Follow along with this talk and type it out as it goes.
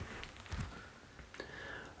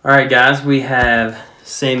All right, guys, we have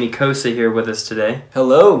Sammy Cosa here with us today.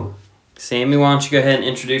 Hello. Sammy, why don't you go ahead and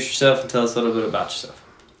introduce yourself and tell us a little bit about yourself.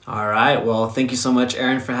 All right. Well, thank you so much,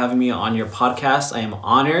 Aaron, for having me on your podcast. I am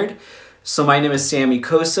honored. So my name is Sammy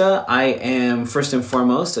Cosa. I am, first and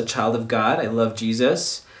foremost, a child of God. I love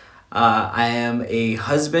Jesus. I am a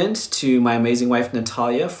husband to my amazing wife,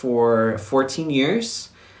 Natalia, for 14 years.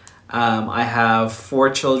 I have 4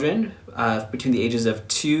 children between the ages of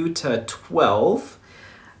 2 to 12.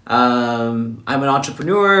 I'm an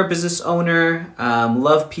entrepreneur, business owner,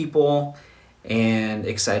 love people, and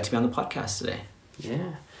excited to be on the podcast today.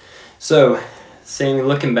 Yeah. So, Sammy,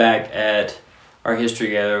 looking back at our history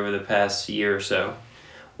together over the past year or so,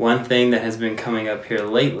 one thing that has been coming up here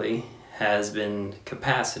lately has been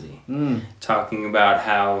capacity. Talking about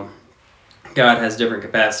how God has different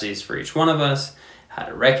capacities for each one of us, how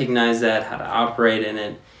to recognize that, how to operate in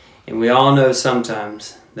it. And we all know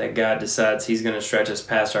sometimes that God decides He's going to stretch us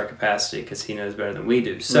past our capacity because He knows better than we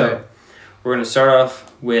do. So, Right. We're going to start off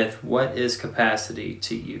with, what is capacity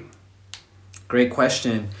to you? Great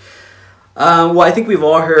question. Well, I think we've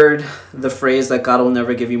all heard the phrase that God will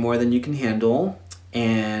never give you more than you can handle,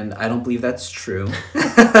 and I don't believe that's true.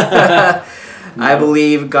 I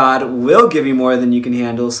believe God will give you more than you can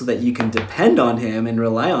handle so that you can depend on Him and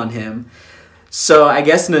rely on Him. So I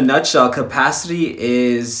guess in a nutshell, capacity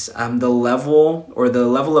is the level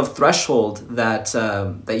of threshold that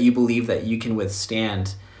you believe that you can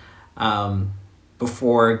withstand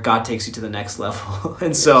before God takes you to the next level.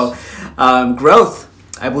 And so growth.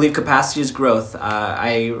 I believe capacity is growth.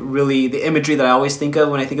 The imagery that I always think of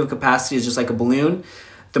when I think of capacity is just like a balloon.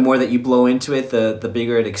 The more that you blow into it, the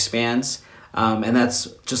bigger it expands. And that's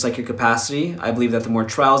just like your capacity. I believe that the more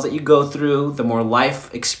trials that you go through, the more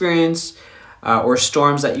life experience or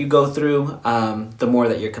storms that you go through, the more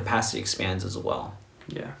that your capacity expands as well.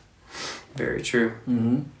 Yeah, very true.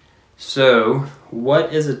 Mm-hmm. So,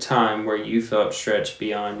 what is a time where you felt stretched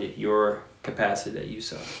beyond your capacity that you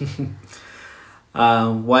saw?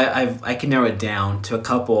 I can narrow it down to a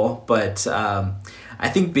couple, but I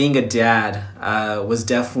think being a dad was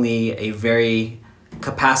definitely a very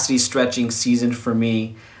capacity stretching season for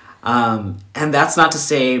me. And that's not to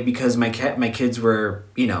say because my kids were,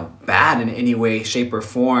 bad in any way, shape, or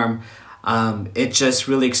form. It just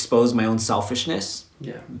really exposed my own selfishness,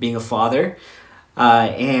 being a father.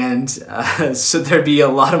 So there'd be a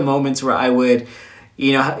lot of moments where I would,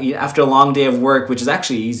 after a long day of work, which is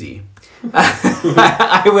actually easy,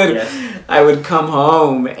 I would come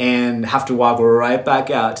home and have to walk right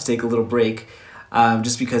back out to take a little break,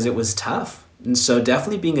 just because it was tough. And so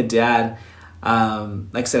definitely being a dad,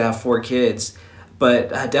 like I said, I have 4 kids, but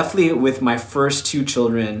definitely with my first 2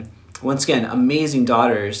 children, once again, amazing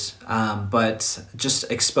daughters, but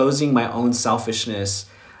just exposing my own selfishness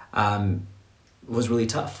was really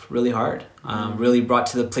tough, really hard. Really brought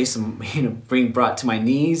to the place of, brought to my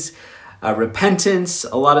knees, repentance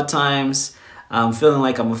a lot of times, feeling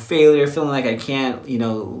like I'm a failure, feeling like I can't,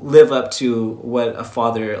 live up to what a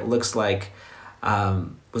father looks like,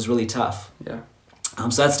 was really tough. Yeah.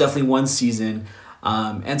 So that's definitely one season,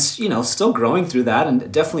 and still growing through that,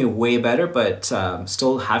 and definitely way better, but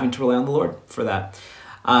still having to rely on the Lord for that.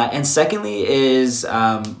 And secondly is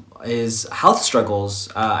health struggles.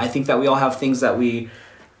 I think that we all have things that we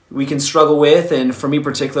can struggle with, and for me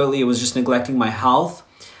particularly, it was just neglecting my health.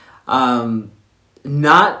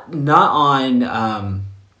 Not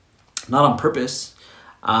on purpose,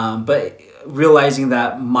 but realizing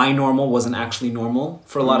that my normal wasn't actually normal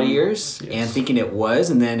for a lot of years, and thinking it was,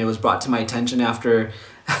 and then it was brought to my attention after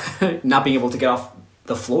not being able to get off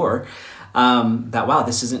the floor, that wow,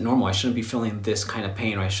 this isn't normal. I shouldn't be feeling this kind of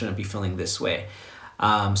pain, or I shouldn't be feeling this way.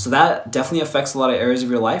 So that definitely affects a lot of areas of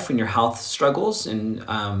your life when your health struggles, and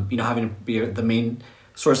having to be the main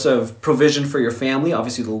source of provision for your family,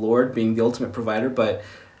 obviously the Lord being the ultimate provider, but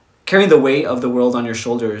carrying the weight of the world on your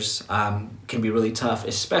shoulders can be really tough,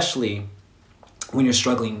 especially when you're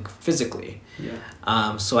struggling physically.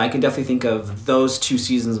 So I can definitely think of those 2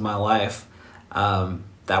 seasons of my life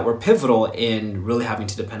that were pivotal in really having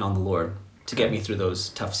to depend on the Lord to get me through those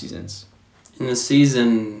tough seasons. In the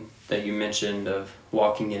season that you mentioned of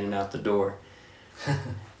walking in and out the door,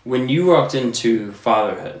 when you walked into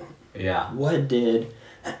fatherhood,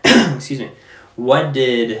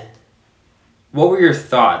 what were your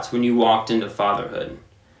thoughts when you walked into fatherhood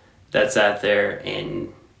that sat there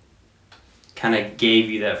and kind of gave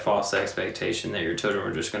you that false expectation that your children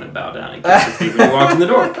were just going to bow down and kiss your feet when you walked in the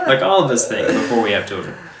door, like all of us think before we have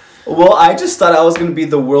children? Well, I just thought I was going to be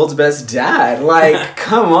the world's best dad. Like,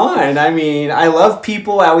 come on. I mean, I love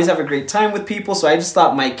people. I always have a great time with people. So I just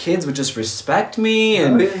thought my kids would just respect me.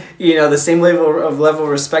 And, the same level of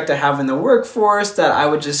respect I have in the workforce, that I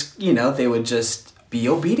would just, they would just be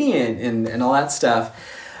obedient and all that stuff.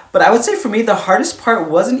 But I would say for me, the hardest part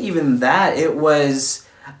wasn't even that. It was...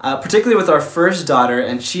 particularly with our first daughter,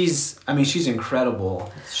 and she's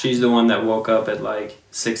incredible. She's the one that woke up at like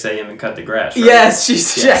 6 a.m. and cut the grass, right? Yes,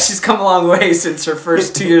 she's come a long way since her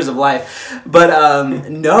first 2 years of life. But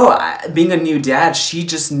being a new dad, she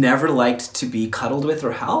just never liked to be cuddled with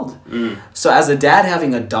or held. So as a dad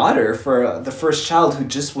having a daughter for the first child who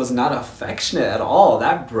just was not affectionate at all,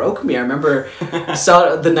 that broke me. I remember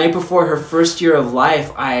the night before her first year of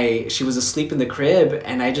life, she was asleep in the crib,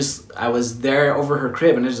 and I was there over her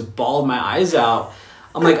crib, and I just bawled my eyes out.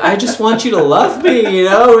 I'm like, I just want you to love me,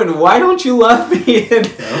 and why don't you love me? And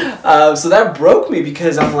so that broke me,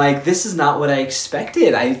 because I'm like, this is not what I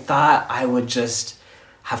expected. I thought I would just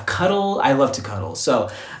have cuddle. I love to cuddle. So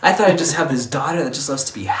I thought I'd just have this daughter that just loves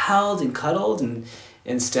to be held and cuddled. And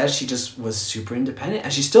instead, she just was super independent.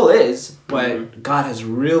 And she still is. But God has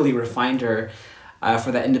really refined her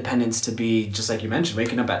for that independence to be, just like you mentioned,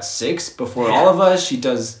 waking up at 6 before all of us. She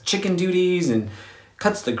does chicken duties and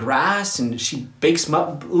cuts the grass, and she bakes them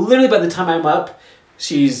up. Literally, by the time I'm up,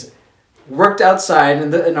 she's worked outside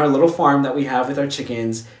in our little farm that we have with our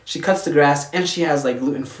chickens. She cuts the grass, and she has like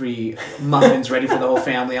gluten-free muffins ready for the whole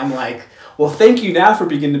family. I'm like, well, thank you now for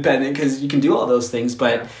being independent, because you can do all those things.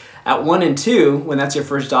 But at 1 and 2, when that's your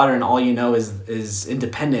first daughter and all you know is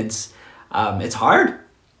independence, it's hard.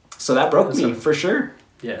 So that broke me for sure.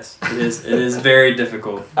 Yes, it is. It is very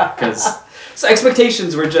difficult, because so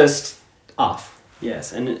expectations were just off.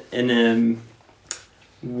 Yes, and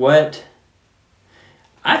what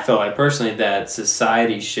I feel like personally, that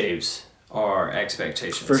society shapes our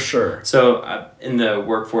expectations. For sure. So in the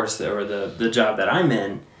workforce, or the job that I'm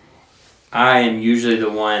in, I am usually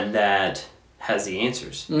the one that has the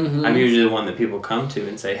answers. Mm-hmm. I'm usually the one that people come to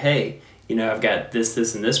and say, hey, I've got this,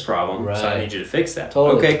 and this problem, so I need you to fix that.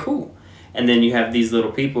 Totally. Okay, cool. And then you have these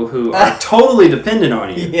little people who are totally dependent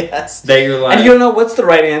on you. Yes. That you're like... And you don't know what's the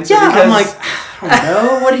right answer. Yeah, because I'm like, I don't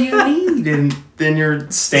know, what do you need? And then you're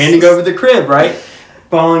standing over the crib, right?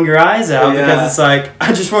 Bawling your eyes out because it's like,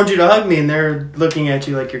 I just want you to hug me, and they're looking at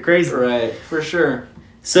you like you're crazy. Right, for sure.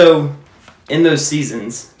 So, in those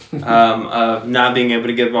seasons of not being able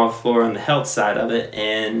to get off the floor on the health side of it,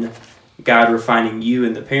 and God refining you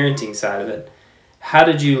in the parenting side of it, how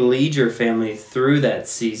did you lead your family through those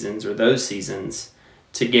seasons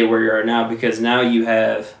to get where you are now? Because now you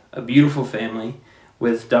have a beautiful family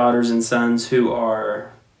with daughters and sons who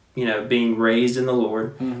are, being raised in the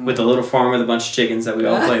Lord, with a little farm with a bunch of chickens that we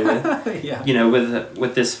all play with. Yeah.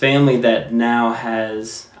 With this family that now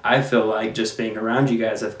has, I feel like, just being around you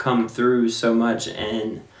guys, have come through so much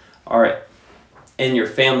and your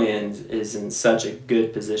family is in such a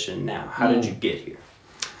good position now. How did you get here?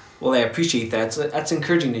 Well, I appreciate that. That's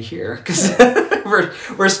encouraging to hear, because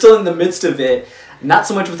we're still in the midst of it. Not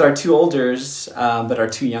so much with our 2 olders, but our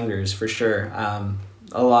 2 youngers for sure.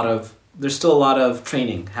 There's still a lot of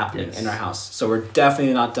training happening in our house, so we're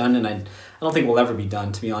definitely not done, and I don't think we'll ever be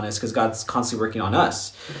done, to be honest, because God's constantly working on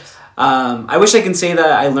us. Yes. I wish I can say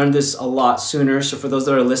that I learned this a lot sooner. So for those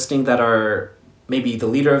that are listening that are maybe the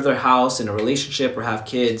leader of their house in a relationship or have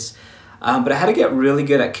kids, but I had to get really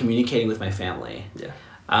good at communicating with my family. Yeah.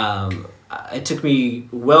 It took me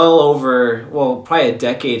probably a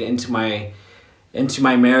decade into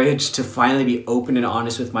my marriage to finally be open and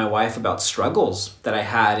honest with my wife about struggles that I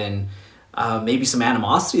had, and maybe some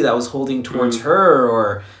animosity that I was holding towards her,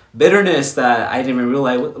 or bitterness that I didn't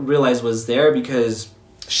even realize was there because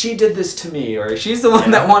she did this to me, or she's the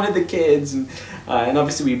one that wanted the kids, and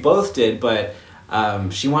obviously we both did, but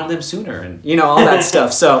she wanted them sooner, and all that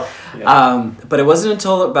stuff. So, but it wasn't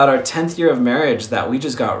until about our 10th year of marriage that we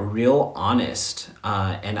just got real honest,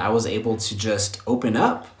 and I was able to just open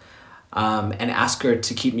up and ask her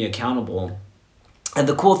to keep me accountable. And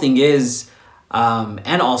the cool thing is,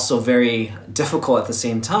 and also very difficult at the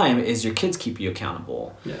same time, is your kids keep you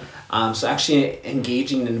accountable. Yeah. So actually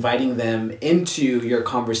engaging and inviting them into your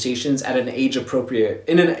conversations in an age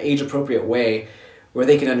appropriate way, where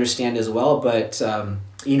they can understand as well. But,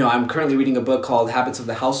 I'm currently reading a book called Habits of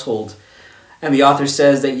the Household, and the author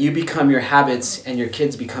says that you become your habits and your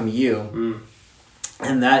kids become you.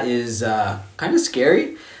 And that is kind of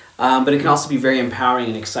scary, but it can also be very empowering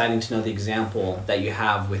and exciting to know the example that you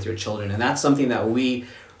have with your children. And that's something that we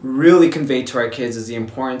really convey to our kids, is the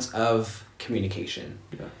importance of communication.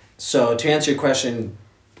 Yeah. So to answer your question,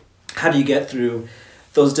 how do you get through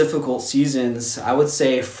those difficult seasons, I would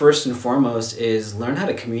say first and foremost is learn how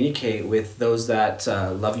to communicate with those that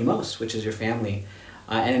love you most, which is your family,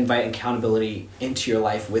 and invite accountability into your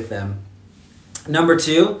life with them. Number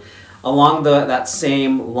two, along that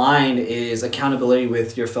same line is accountability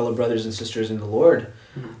with your fellow brothers and sisters in the Lord,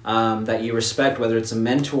 that you respect, whether it's a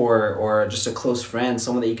mentor or just a close friend,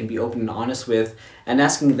 someone that you can be open and honest with, and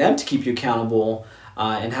asking them to keep you accountable,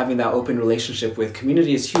 and having that open relationship with.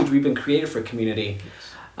 Community is huge. We've been created for community,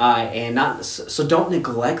 so don't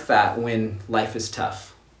neglect that when life is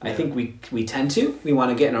tough. I think we tend to. We want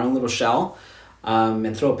to get in our own little shell,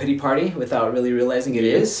 and throw a pity party without really realizing it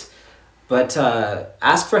is. But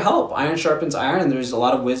ask for help. Iron sharpens iron, and there's a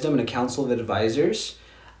lot of wisdom and a council of advisors.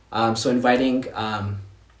 So inviting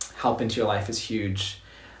help into your life is huge.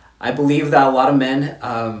 I believe that a lot of men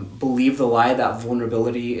believe the lie that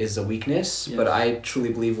vulnerability is a weakness, but I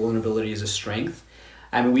truly believe vulnerability is a strength.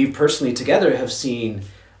 I mean, we personally together have seen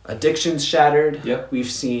addictions shattered. Yep.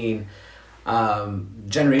 We've seen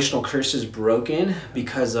generational curses broken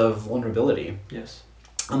because of vulnerability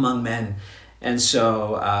among men. And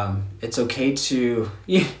so it's okay to,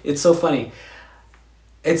 it's so funny.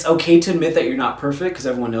 It's okay to admit that you're not perfect because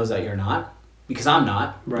everyone knows that you're not. Because I'm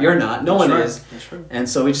not. Right. You're not. No one is. That's right. And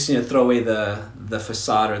so we just need to throw away the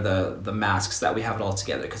facade or the masks that we have it all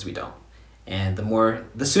together, because we don't. And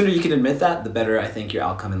the sooner you can admit that, the better I think your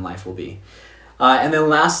outcome in life will be. And then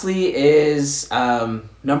lastly is,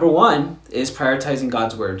 number one is prioritizing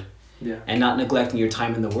God's word. Yeah. And not neglecting your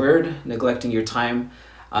time in the word, neglecting your time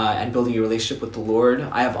and building your relationship with the Lord.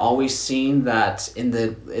 I have always seen that in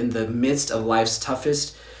the midst of life's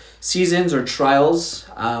toughest seasons or trials,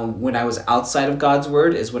 when I was outside of God's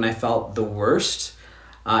word is when I felt the worst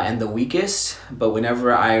and the weakest. But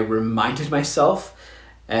whenever I reminded myself,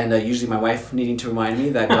 and usually my wife needing to remind me,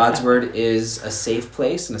 that God's word is a safe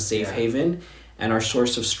place and a safe haven and our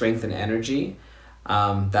source of strength and energy,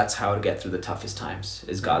 that's how to get through the toughest times,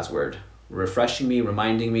 is God's word. Refreshing me,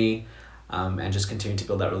 reminding me, and just continuing to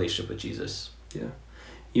build that relationship with Jesus. Yeah.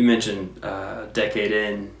 You mentioned a decade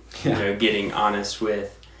in, getting honest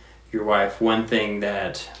with your wife. One thing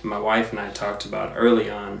that my wife and I talked about early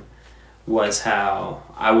on was how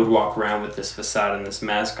I would walk around with this facade and this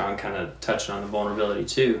mask on, kind of touching on the vulnerability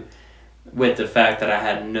too, with the fact that I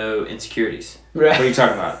had no insecurities. Right. What are you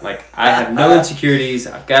talking about? Like, I have no insecurities.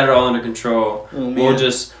 I've got it all under control. Oh, we'll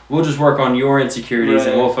just work on your insecurities,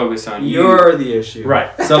 and we'll focus on you. You're the issue. Right.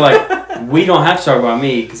 So like, we don't have to talk about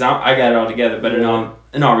me because I got it all together. But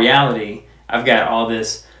in all reality, I've got all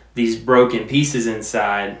these broken pieces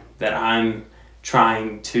inside that I'm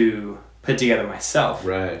trying to put together myself.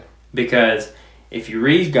 Right. Because if you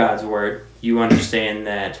read God's word, you understand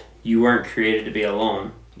that you weren't created to be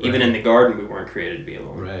alone. Right. Even in the garden, we weren't created to be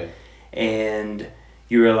alone. Right. And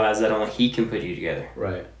you realize that only He can put you together.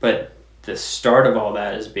 Right. But the start of all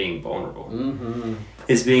that is being vulnerable. Mm-hmm.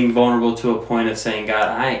 Is being vulnerable to a point of saying, God,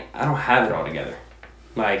 I don't have it all together.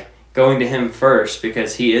 Like, going to Him first,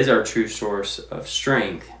 because He is our true source of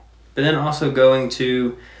strength. But then also going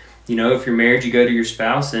to, if you're married, you go to your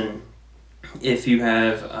spouse, and if you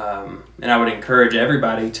have, and I would encourage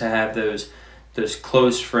everybody to have those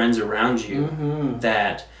close friends around you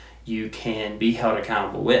that you can be held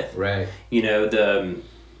accountable with. Right.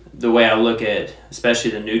 The way I look at,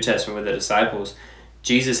 especially the New Testament with the disciples,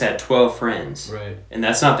 Jesus had 12 friends. Right. And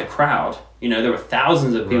that's not the crowd. There were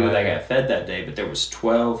thousands of people that got fed that day, but there was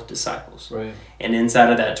 12 disciples. Right. And inside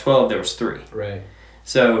of that 12, there was 3. Right.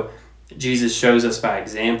 So Jesus shows us by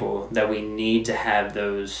example that we need to have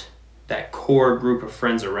that core group of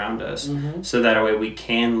friends around us, so that way we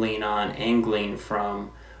can lean on and glean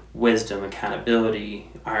from wisdom, accountability,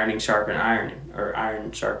 ironing sharpen iron, or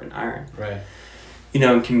iron sharpen iron. Right.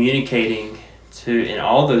 And communicating in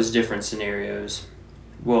all those different scenarios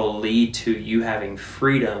will lead to you having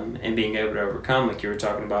freedom and being able to overcome, like you were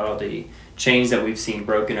talking about, all the chains that we've seen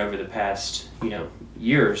broken over the past,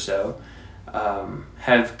 year or so,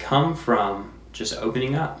 have come from just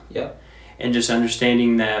opening up. Yep. And just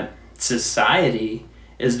understanding that society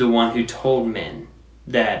is the one who told men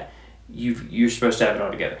that you're supposed to have it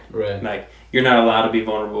all together. Right. Like, you're not allowed to be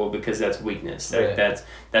vulnerable because that's weakness. Right.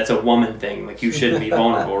 That's a woman thing. Like, you shouldn't be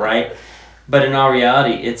vulnerable, right? But in all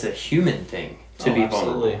reality, it's a human thing to be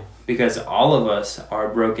vulnerable. Because all of us are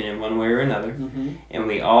broken in one way or another, and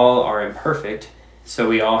we all are imperfect, so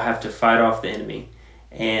we all have to fight off the enemy.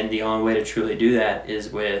 And the only way to truly do that is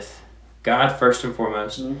with God first and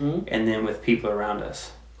foremost, and then with people around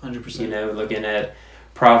us. 100%. Looking at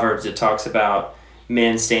Proverbs, it talks about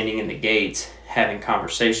men standing in the gates having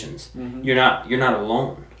conversations. You're not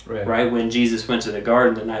alone. Right? When Jesus went to the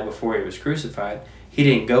garden the night before he was crucified, he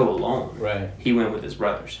didn't go alone. Right. He went with his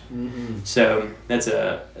brothers. Mm-hmm. So that's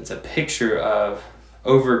a picture of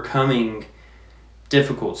overcoming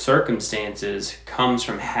difficult circumstances comes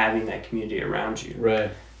from having that community around you.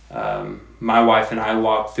 Right. My wife and I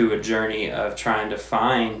walked through a journey of trying to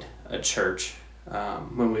find a church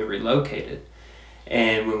when we relocated.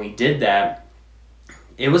 And when we did that,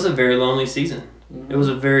 it was a very lonely season. Mm-hmm. It was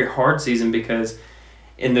a very hard season because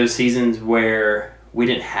in those seasons where we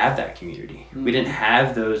didn't have that community, mm-hmm. we didn't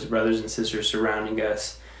have those brothers and sisters surrounding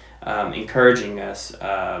us, encouraging us,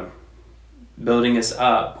 building us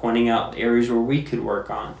up, pointing out areas where we could work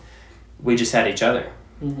on. We just had each other.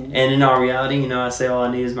 Mm-hmm. And in our reality, I say all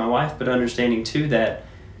I need is my wife, but understanding too that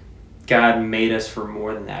God made us for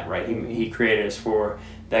more than that, right? He created us for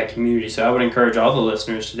that community. So I would encourage all the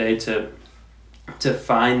listeners today to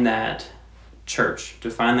find that church,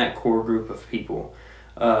 to find that core group of people,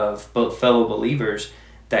 of both fellow believers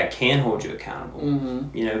that can hold you accountable.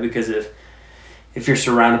 Mm-hmm. Because if you're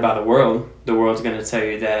surrounded by the world's going to tell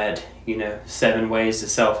you that 7 ways to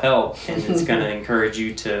self-help, and it's going to encourage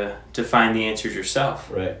you to find the answers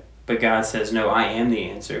yourself. Right. But God says, no, I am the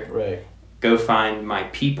answer. Right. Go find my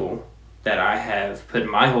people that I have put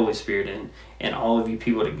my Holy Spirit in, and all of you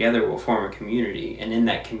people together will form a community. And in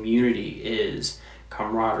that community is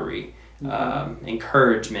camaraderie, mm-hmm.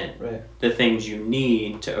 Encouragement, right. the things you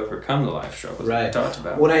need to overcome the life struggles that we talked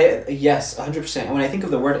about. Yes, 100%. When I think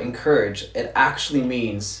of the word encourage, it actually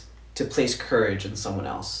means to place courage in someone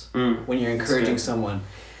else. When you're encouraging someone.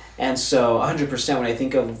 And so 100% when I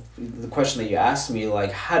think of the question that you asked me,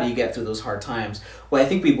 like, how do you get through those hard times? Well, I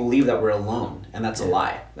think we believe that we're alone, and that's a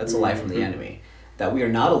lie. That's a lie from the enemy, that we are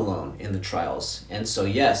not alone in the trials. And so,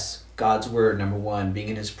 yes, God's word, number one, being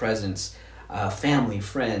in his presence, family,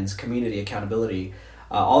 friends, community, accountability,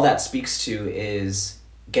 all that speaks to is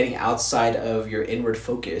getting outside of your inward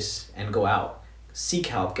focus and go out. Seek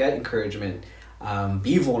help, get encouragement,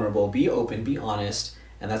 be vulnerable, be open, be honest,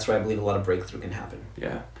 and that's where I believe a lot of breakthrough can happen.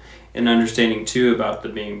 Yeah. And understanding, too, about the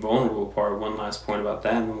being vulnerable part, one last point about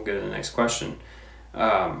that, and then we'll go to the next question.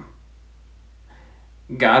 God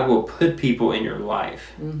will put people in your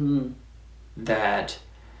life mm-hmm. that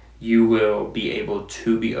you will be able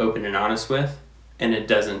to be open and honest with, and it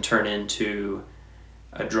doesn't turn into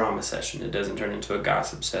a drama session. It doesn't turn into a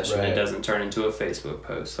gossip session. Right. It doesn't turn into a Facebook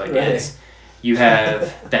post. You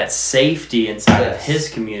have that safety inside of his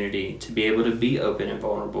community to be able to be open and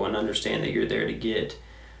vulnerable and understand that you're there to get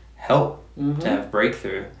help, mm-hmm. to have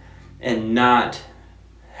breakthrough, and not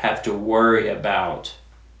have to worry about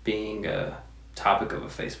being a topic of a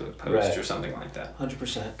Facebook post or something like that. 100%.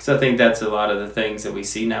 Because I think that's a lot of the things that we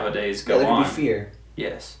see nowadays go on. Be fear.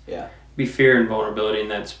 Yes. Yeah. Be fear and vulnerability,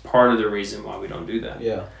 and that's part of the reason why we don't do that.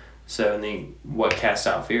 Yeah. So, what casts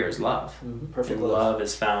out fear is love. Mm-hmm. Perfect and love. Love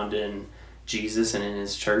is found in Jesus and in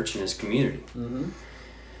his church and his community. Mm-hmm.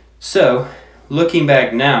 So, looking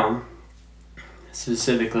back now,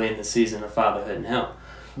 specifically in the season of fatherhood and help,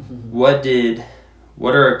 what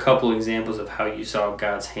are a couple examples of how you saw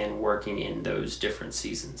God's hand working in those different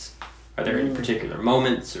seasons? Are there any particular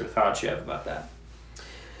moments or thoughts you have about that?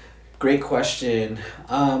 Great question.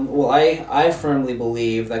 Well, I firmly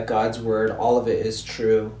believe that God's word, all of it is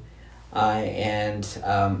true. And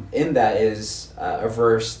in that is a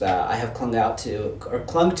verse that I have clung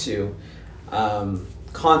to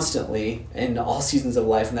constantly in all seasons of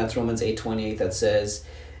life, and that's Romans 8:28 that says,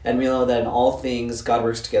 "And we know that in all things God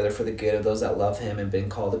works together for the good of those that love him and been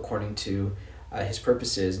called according to his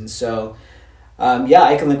purposes." And so,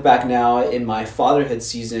 I can look back now in my fatherhood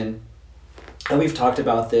season, and we've talked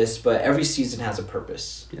about this, but every season has a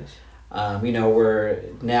purpose. Yes. We're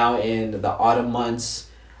now in the autumn months.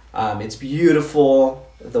 It's beautiful.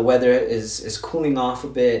 The weather is cooling off a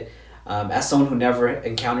bit. As someone who never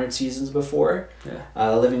encountered seasons before,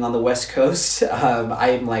 living on the West Coast,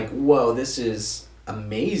 I'm like, whoa, this is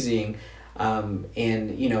amazing.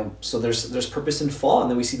 So there's purpose in fall, and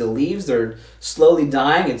then we see the leaves, they're slowly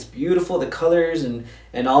dying. It's beautiful, the colors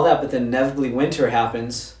and all that, but then inevitably winter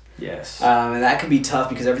happens. Yes. And that can be tough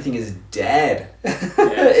because everything is dead.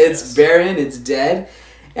 It's barren, it's dead.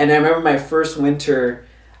 And I remember my first winter,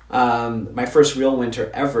 my first real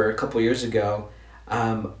winter ever, a couple years ago,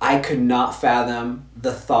 I could not fathom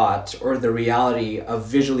the thought or the reality of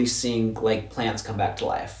visually seeing like plants come back to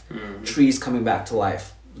life, trees coming back to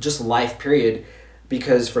life, just life period,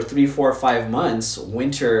 because for 3, 4, 5 months,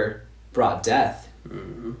 winter brought death.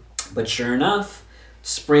 Mm-hmm. But sure enough,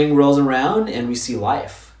 spring rolls around and we see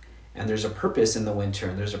life, and there's a purpose in the winter,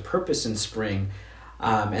 and there's a purpose in spring,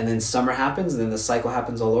 and then summer happens, and then the cycle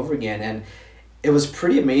happens all over again. And it was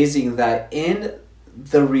pretty amazing that in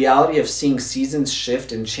the reality of seeing seasons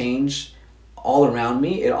shift and change all around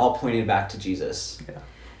me, it all pointed back to Jesus. Yeah.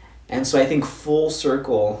 And so I think full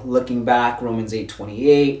circle, looking back, Romans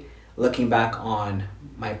 8:28, looking back on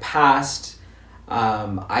my past,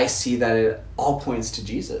 I see that it all points to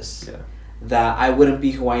Jesus. Yeah. That I wouldn't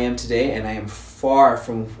be who I am today, and I am far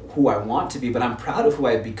from who I want to be, but I'm proud of who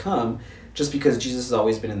I've become just because Jesus has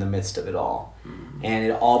always been in the midst of it all. Mm-hmm. And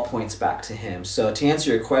it all points back to him. So to answer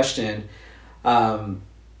your question, I'm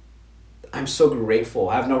so grateful.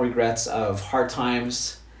 I have no regrets of hard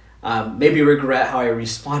times. Maybe regret how I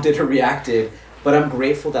responded or reacted, but I'm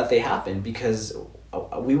grateful that they happened because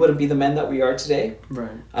we wouldn't be the men that we are today. Right.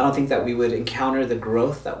 I don't think that we would encounter the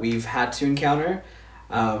growth that we've had to encounter.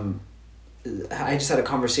 I just had a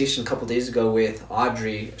conversation a couple days ago with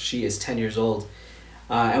Audrey. She is 10 years old.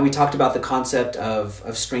 And we talked about the concept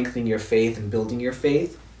of strengthening your faith and building your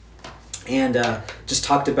faith. And just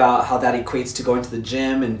talked about how that equates to going to the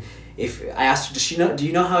gym. And if I asked her, do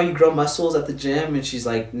you know how you grow muscles at the gym? And she's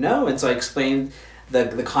like, no. And so I explained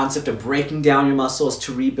the concept of breaking down your muscles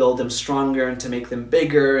to rebuild them stronger and to make them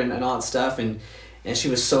bigger and all that stuff. And she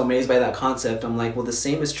was so amazed by that concept. I'm like, well, the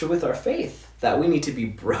same is true with our faith, that we need to be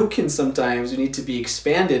broken sometimes. We need to be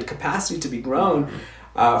expanded, capacity to be grown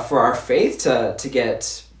for our faith to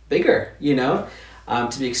get bigger,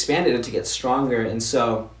 to be expanded and to get stronger. And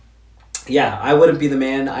so, yeah, I wouldn't be the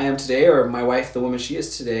man I am today, or my wife, the woman she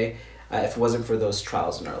is today, if it wasn't for those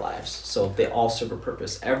trials in our lives. So they all serve a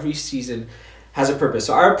purpose. Every season has a purpose.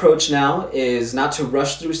 So our approach now is not to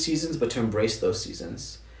rush through seasons, but to embrace those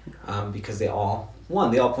seasons, because they all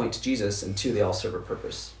point to Jesus, and two, they all serve a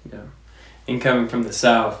purpose. Yeah. And coming from the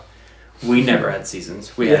South, we never had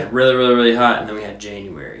seasons. We had really, really, really hot, and then we had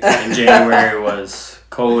January. And January was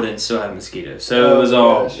cold and still had mosquitoes. So it was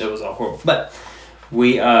all horrible. But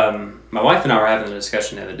we, my wife and I were having a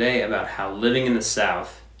discussion the other day about how living in the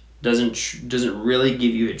South doesn't really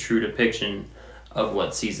give you a true depiction of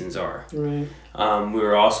what seasons are. Right. We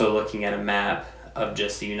were also looking at a map of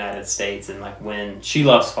just the United States, and like when she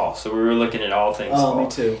loves fall, so we were looking at all things fall. Me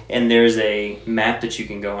too. And there's a map that you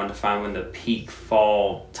can go on to find when the peak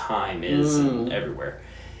fall time is everywhere.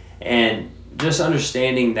 And just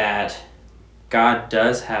understanding that God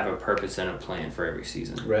does have a purpose and a plan for every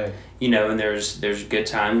season. Right. And there's good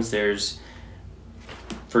times, there's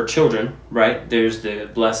for children, right? There's the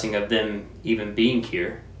blessing of them even being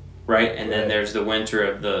here, right? And then there's the winter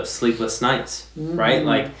of the sleepless nights, right?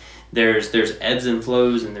 Like there's ebbs and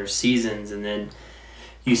flows, and there's seasons, and then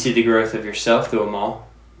you see the growth of yourself through them all.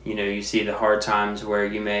 You see the hard times where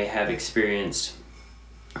you may have experienced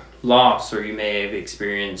loss, or you may have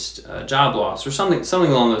experienced job loss, or something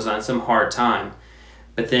along those lines, some hard time.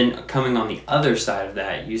 But then coming on the other side of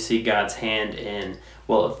that, you see God's hand in,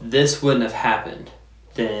 well, if this wouldn't have happened,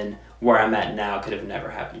 then where I'm at now could have never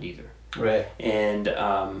happened either. Right. And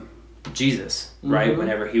Jesus, right,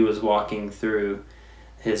 whenever he was walking through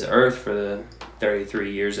his earth for the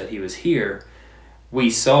 33 years that he was here,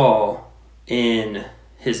 we saw in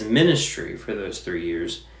his ministry for those 3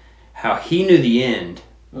 years how he knew the end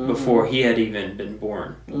before he had even been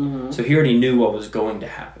born. So he already knew what was going to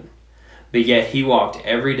happen. But yet he walked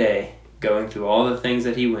every day going through all the things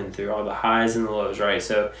that he went through, all the highs and the lows, right?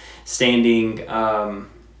 So standing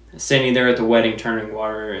there at the wedding, turning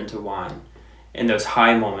water into wine in those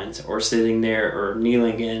high moments, or sitting there or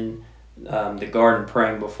kneeling in the garden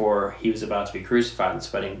praying before he was about to be crucified and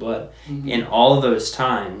sweating blood. In all of those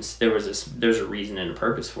times, there's a reason and a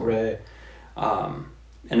purpose for it.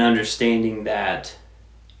 And understanding that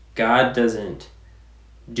God doesn't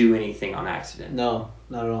do anything on accident. No,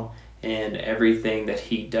 not at all. And everything that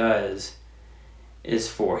he does is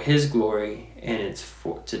for his glory, and it's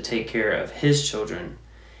to take care of his children.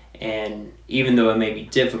 And even though it may be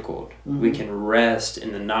difficult, we can rest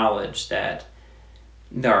in the knowledge that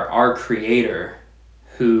our Creator,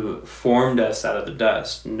 who formed us out of the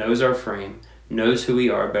dust, knows our frame, knows who we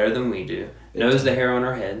are better than we do, knows the hair on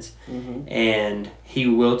our heads, and he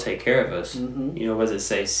will take care of us. What does it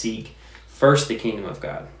say? Seek first the kingdom of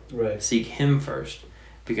God. Right. Seek him first,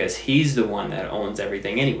 because he's the one that owns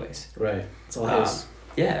everything anyways. Right. It's all his.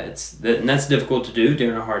 Yeah, and that's difficult to do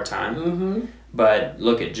during a hard time. But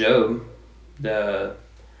look at Job. The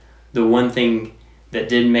one thing that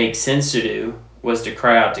didn't make sense to do was to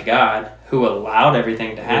cry out to God, who allowed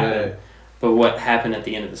everything to happen. Right. But what happened at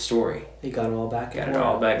the end of the story? He got it all back. Got it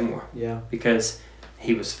all back more. Yeah. Because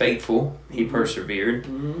he was faithful. He persevered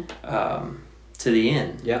to the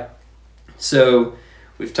end. Yeah. So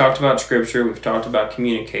we've talked about scripture. We've talked about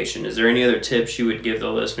communication. Is there any other tips you would give the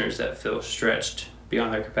listeners that feel stretched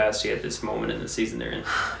beyond their capacity at this moment in the season they're in?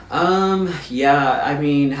 Yeah. I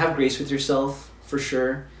mean, have grace with yourself. for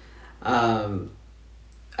sure.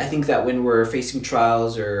 I think that when we're facing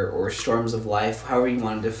trials or storms of life, however you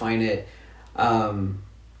want to define it,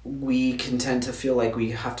 we can tend to feel like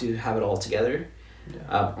we have to have it all together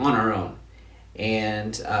on our own.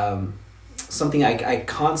 And something I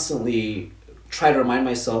constantly try to remind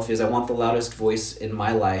myself is I want the loudest voice in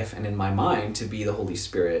my life and in my mind to be the Holy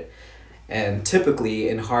Spirit. And typically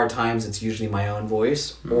in hard times, it's usually my own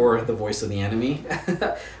voice or the voice of the enemy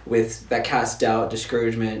with that casts doubt,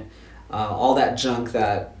 discouragement, all that junk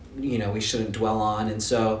that, we shouldn't dwell on. And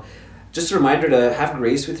so just a reminder to have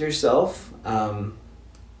grace with yourself,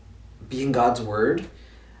 be in God's word,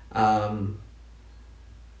 laugh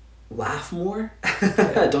more,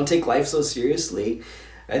 don't take life so seriously,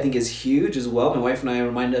 I think is huge as well. My wife and I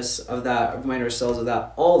remind ourselves of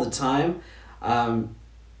that all the time.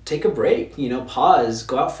 Take a break, pause,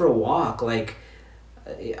 go out for a walk. Like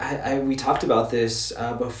we talked about this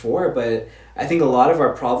before, but I think a lot of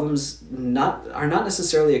our problems are not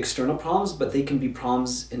necessarily external problems, but they can be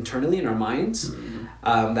problems internally in our minds.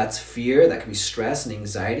 That's fear, that can be stress and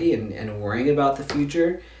anxiety and worrying about the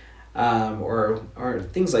future, or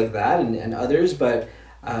things like that and others. But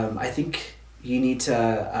I think you need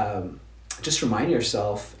to just remind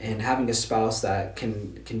yourself, and having a spouse that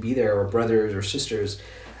can be there, or brothers or sisters,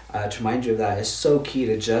 to remind you of that is so key,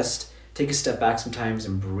 to just take a step back sometimes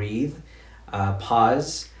and breathe,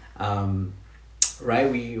 pause.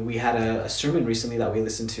 Right? We had a sermon recently that we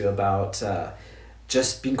listened to about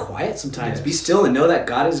just being quiet sometimes. Yes. Be still and know that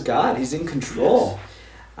God is God. He's in control.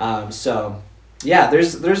 Yes.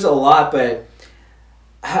 There's a lot, but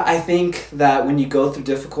I think that when you go through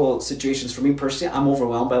difficult situations, for me personally, I'm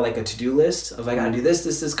overwhelmed by like a to-do list of I gotta do this.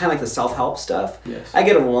 This is kind of like the self-help stuff. Yes. I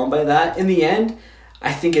get overwhelmed by that. In the end,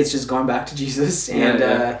 I think it's just going back to Jesus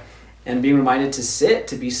and being reminded to sit,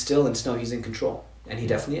 to be still, and to know He's in control. And He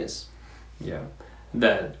definitely is. Yeah.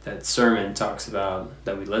 That sermon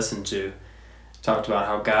that we listened to, talked about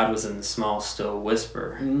how God was in the small, still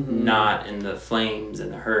whisper, not in the flames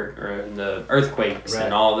and the hurt or in the earthquakes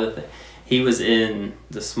and all the things. He was in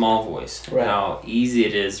the small voice. And how easy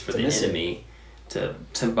it is for the enemy to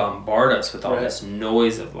bombard us with all this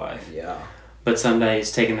noise of life. Yeah. But someday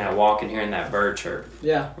He's taking that walk and hearing that bird chirp.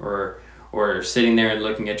 Yeah. Or sitting there and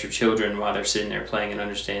looking at your children while they're sitting there playing and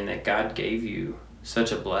understanding that God gave you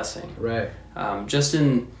such a blessing. Right. Just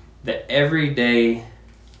in the everyday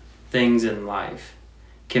things in life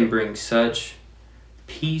can bring such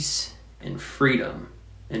peace and freedom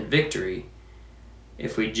and victory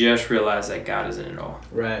if we just realize that God is in it all.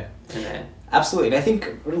 Right. And that, absolutely. And I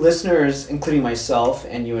think listeners, including myself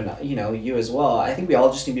and you and you as well, I think we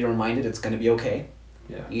all just need to be reminded it's going to be okay.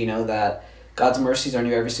 Yeah. That God's mercies are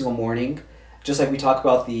new every single morning. Just like we talk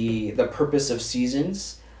about the purpose of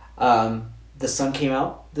seasons. The sun came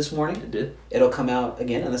out this morning. It did. It'll come out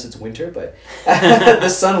again, unless it's winter, but the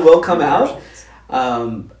sun will come out.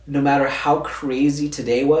 No matter how crazy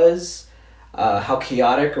today was, how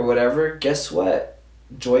chaotic or whatever, guess what?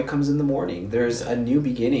 Joy comes in the morning. There's a new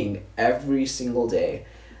beginning every single day.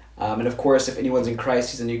 And of course, if anyone's in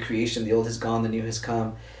Christ, He's a new creation. The old has gone, the new has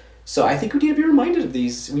come. So I think we need to be reminded of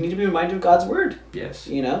these. We need to be reminded of God's word. Yes.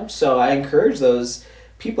 So I encourage those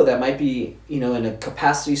people that might be, in a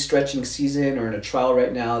capacity stretching season or in a trial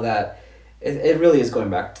right now, that it really is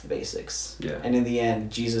going back to the basics. Yeah. And in the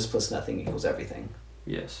end, Jesus plus nothing equals everything.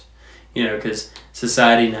 Yes. Because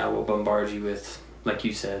society now will bombard you with, like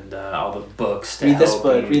you said, all the books. Read this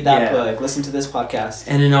book, read that book, listen to this podcast.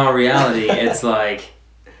 And in all reality, it's like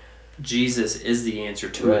Jesus is the answer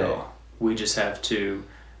to it all. We just have to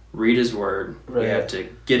read His word. We have to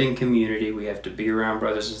get in community. We have to be around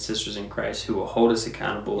brothers and sisters in Christ who will hold us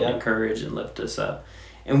accountable and encourage and lift us up.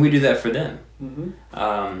 And we do that for them.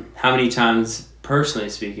 How many times, personally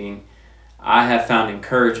speaking, I have found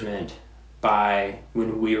encouragement by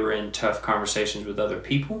when we were in tough conversations with other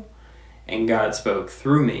people and God spoke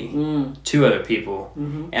through me to other people.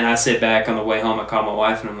 And I sit back on the way home, I call my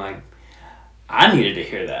wife and I'm like, I needed to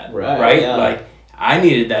hear that. Right? Yeah. Like, I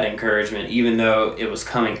needed that encouragement, even though it was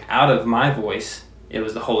coming out of my voice. It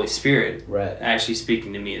was the Holy Spirit actually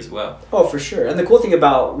speaking to me as well. Oh, for sure. And the cool thing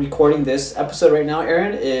about recording this episode right now,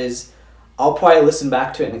 Aaron, is I'll probably listen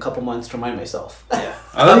back to it in a couple months to remind myself. Yeah.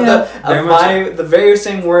 The very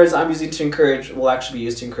same words I'm using to encourage will actually be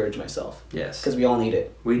used to encourage myself. Yes. Because we all need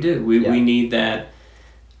it. We do. We need that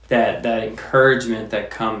encouragement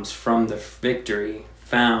that comes from the victory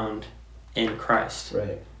found in Christ.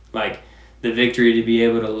 Right. Like, the victory to be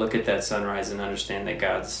able to look at that sunrise and understand that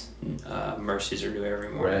God's mercies are new every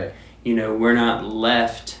morning. Right. We're not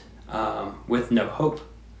left with no hope.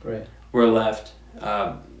 Right. We're left.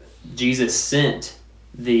 Jesus sent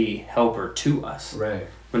the helper to us. Right.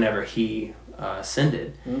 Whenever he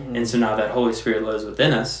ascended. And so now that Holy Spirit lives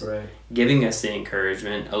within us, giving us the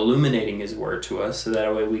encouragement, illuminating his word to us, so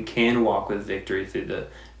that way we can walk with victory through the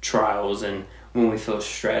trials, and when we feel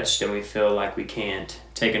stretched and we feel like we can't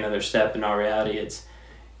take another step. In our reality, it's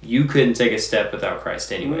you couldn't take a step without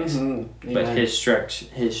Christ anyways. But his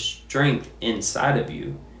strength inside of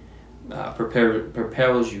you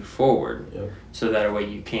propels you forward, so that way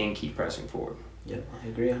you can keep pressing forward. Yep, I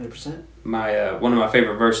agree 100%. One of my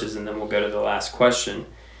favorite verses, and then we'll go to the last question,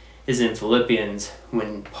 is in Philippians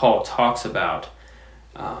when Paul talks about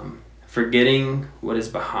forgetting what is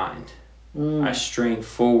behind. I strain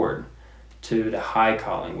forward to the high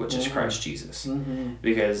calling, which is Christ Jesus.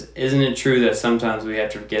 Because isn't it true that sometimes we have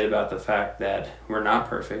to forget about the fact that we're not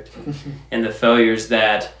perfect and the failures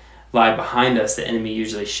that lie behind us? The enemy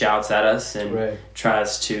usually shouts at us and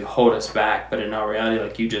tries to hold us back, but in our reality,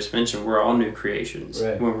 like you just mentioned, we're all new creations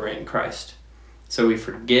when we're in Christ. So we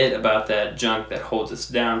forget about that junk that holds us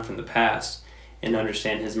down from the past and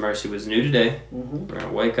understand his mercy was new today. We're going to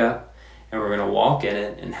wake up and we're going to walk in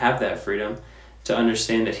it and have that freedom to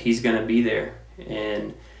understand that he's going to be there,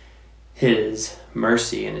 and his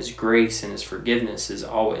mercy and his grace and his forgiveness is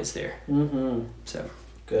always there. So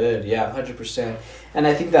good, yeah, 100%. And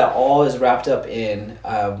I think that all is wrapped up in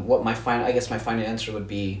what my final answer would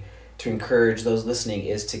be to encourage those listening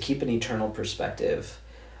is to keep an eternal perspective.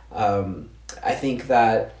 I think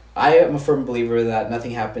that I am a firm believer that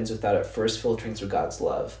nothing happens without it first filtering through God's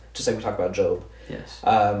love, just like we talked about Job. Yes.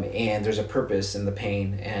 And there's a purpose in the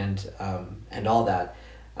pain and all that.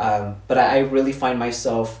 But I really find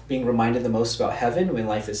myself being reminded the most about heaven when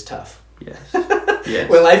life is tough. Yes. Yes.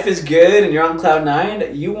 When life is good and you're on cloud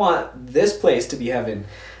nine, you want this place to be heaven.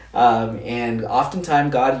 And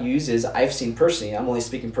oftentimes God uses, I've seen personally, I'm only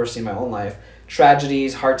speaking personally in my own life,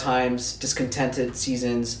 tragedies, hard times, discontented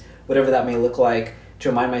seasons, whatever that may look like, to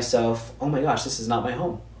remind myself, oh my gosh, this is not my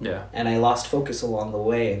home. Yeah. And I lost focus along the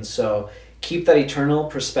way. And so keep that eternal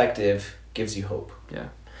perspective, gives you hope. Yeah.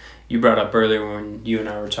 You brought up earlier when you and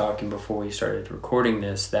I were talking before we started recording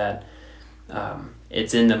this that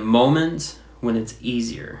it's in the moments when it's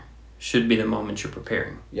easier should be the moments you're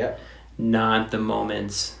preparing. Yep. Not the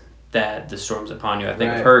moments that the storm's upon you. I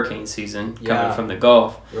think of hurricane season coming from the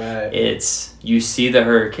Gulf. Right. It's you see the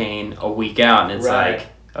hurricane a week out and it's like,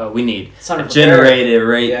 oh, we need a generator,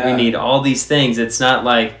 right? Yeah. We need all these things. It's not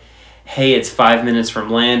like, hey, it's 5 minutes from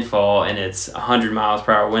landfall and it's 100 miles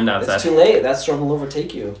per hour wind outside. It's too late. That storm will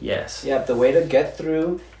overtake you. Yes. Yeah, the way to get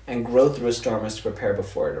through and grow through a storm is to prepare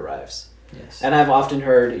before it arrives. Yes. And I've often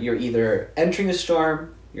heard you're either entering a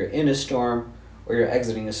storm, you're in a storm, or you're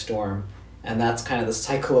exiting a storm. And that's kind of the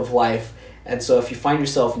cycle of life. And so if you find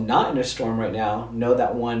yourself not in a storm right now, know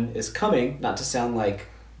that one is coming, not to sound like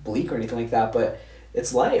bleak or anything like that, but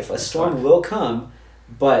it's life. A storm will come,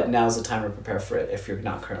 but now's the time to prepare for it if you're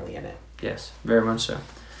not currently in it. Yes, very much so.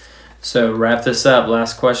 So wrap this up.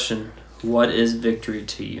 Last question. What is victory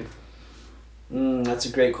to you? That's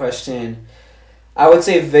a great question. I would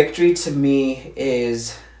say victory to me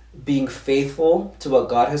is being faithful to what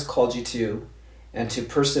God has called you to and to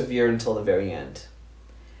persevere until the very end.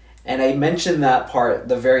 And I mentioned that part,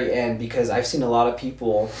 the very end, because I've seen a lot of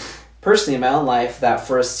people, personally in my own life, that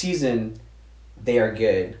for a season, they are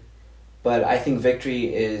good. But I think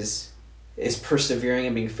victory is persevering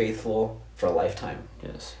and being faithful for a lifetime.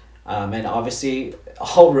 Yes. And obviously,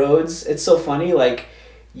 all roads, it's so funny, like,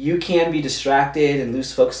 you can be distracted and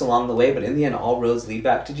lose focus along the way, but in the end, all roads lead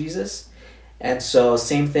back to Jesus. And so,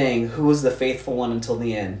 same thing, who was the faithful one until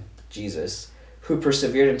the end? Jesus. Who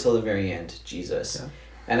persevered until the very end? Jesus. Yeah.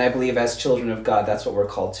 And I believe as children of God, that's what we're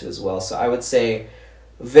called to as well. So I would say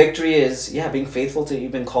victory is, being faithful to what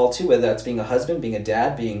you've been called to, whether that's being a husband, being a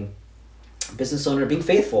dad, being a business owner, being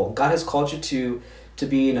faithful. God has called you to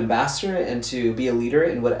be an ambassador and to be a leader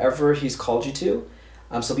in whatever he's called you to.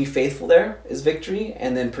 So be faithful there is victory,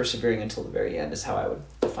 and then persevering until the very end is how I would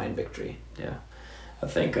define victory. Yeah. I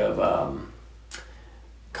think of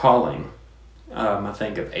calling. I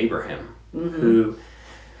think of Abraham, who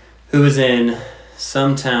was in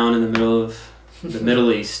some town in the middle of the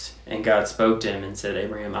Middle East, and God spoke to him and said,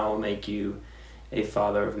 Abraham, I will make you a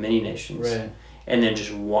father of many nations. Right. And then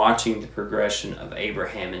just watching the progression of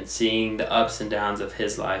Abraham and seeing the ups and downs of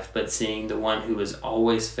his life, but seeing the one who was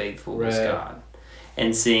always faithful was God.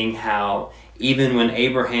 And seeing how even when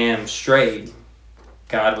Abraham strayed,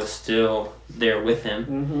 God was still there with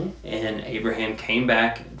him. And Abraham came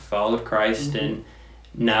back and followed Christ. And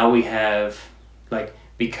now we have,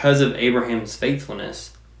 because of Abraham's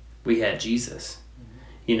faithfulness, we had Jesus.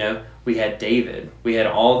 We had David. We had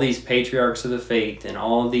all these patriarchs of the faith and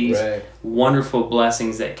all these wonderful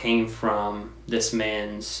blessings that came from this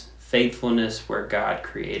man's faithfulness where God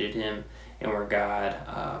created him and where God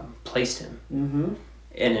placed him. Mm-hmm.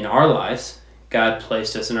 And in our lives, God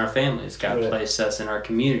placed us in our families. God placed us in our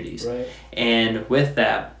communities. Right. And with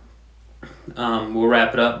that, we'll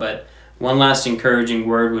wrap it up. But one last encouraging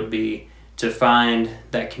word would be to find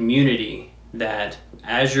that community that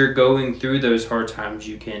as you're going through those hard times,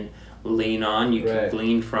 you can lean on, you can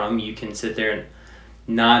glean from, you can sit there and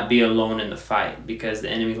not be alone in the fight, because the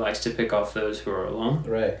enemy likes to pick off those who are alone.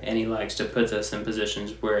 Right. And he likes to put us in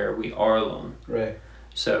positions where we are alone. Right.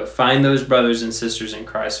 So find those brothers and sisters in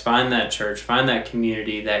Christ, find that church, find that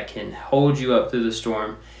community that can hold you up through the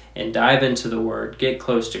storm, and dive into the Word, get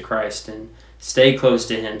close to Christ, and stay close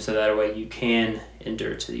to Him so that way you can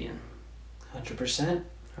endure to the end. 100%.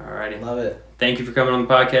 All righty. Love it. Thank you for coming on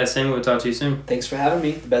the podcast, Sammy. We'll talk to you soon. Thanks for having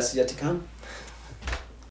me. The best is yet to come.